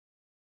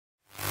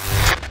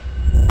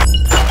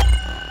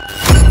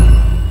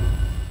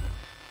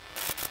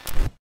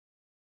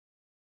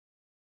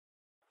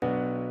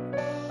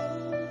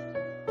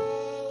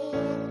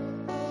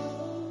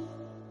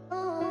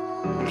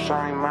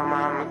Sorry, mama,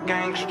 I'm a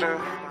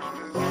gangster.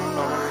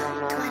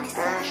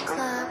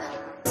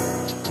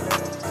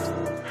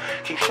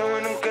 Keep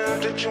showing them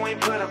girls that you ain't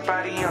put a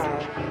body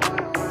on.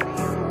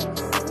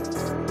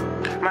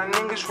 My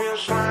niggas real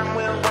slime,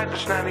 we'll wipe a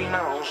snotty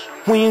nose.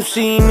 When you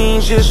see me,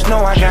 just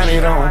know I got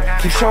it on.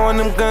 Keep showing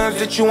them guns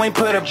that you ain't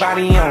put a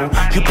body on.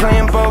 You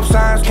playing both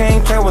sides,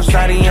 can't tell what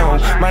side he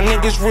on. My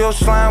niggas real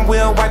slime,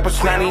 we'll wipe a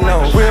snotty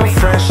nose. Real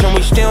fresh and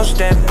we still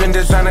step in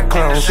designer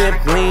clothes.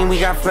 Sip lean,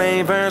 we got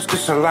flavors,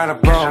 kiss a lot of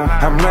bro.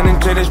 I'm running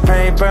to this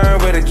paper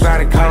with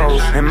exotic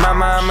hoes. And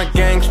mama, I'm a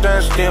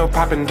gangster, still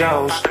popping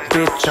doughs.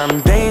 Bitch,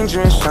 I'm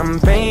dangerous, I'm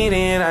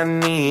faded. I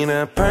need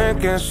a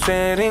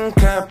Percocet and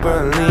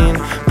Capeline.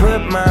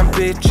 Put my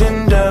bitch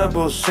in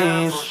double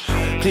C's.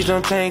 Please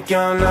don't take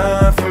your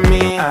love from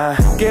me. I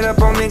get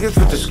up on niggas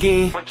with the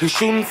ski. You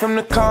shooting from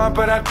the car,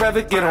 but I'd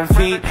rather get on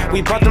feet.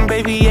 We bought them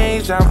baby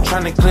A's out,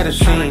 trying to clear the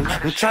scene.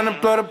 I'm trying to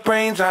blow the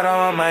brains out of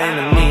all my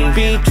enemies.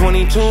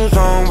 B22's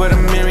on with a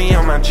Miri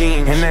on my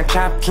jeans. And that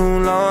chop too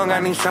long, I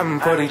need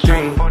something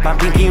 43. My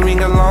pinky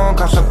ring alone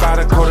costs about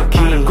a quarter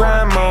key.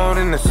 Grind mode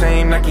in the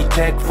same Nike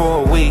Tech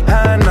for a week.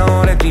 I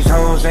know that these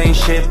hoes ain't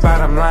shit,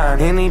 bottom line.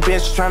 Any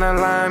bitch tryna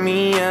line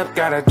me up,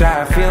 gotta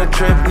die. Field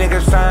trip,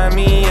 niggas sign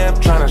me up,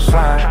 tryna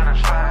slide.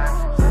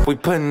 We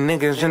putting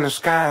niggas in the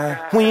sky.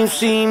 When you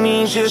see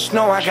me, just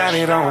know I got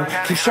it on.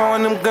 Keep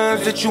showing them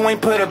guns that you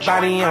ain't put a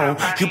body on.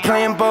 You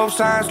playing both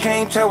sides,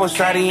 can't tell what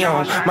side he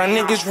on. My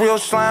niggas real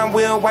slime,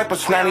 we'll wipe a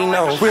snotty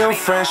nose. Real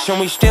fresh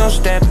and we still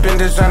step in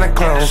designer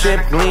clothes.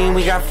 Sip lean,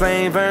 we got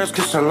flavors,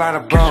 kiss a lot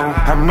of bro.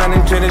 I'm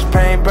running to this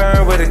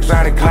paper with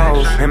exotic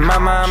hoes. And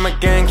mama, I'm a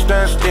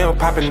gangster, still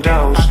popping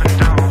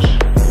doughs.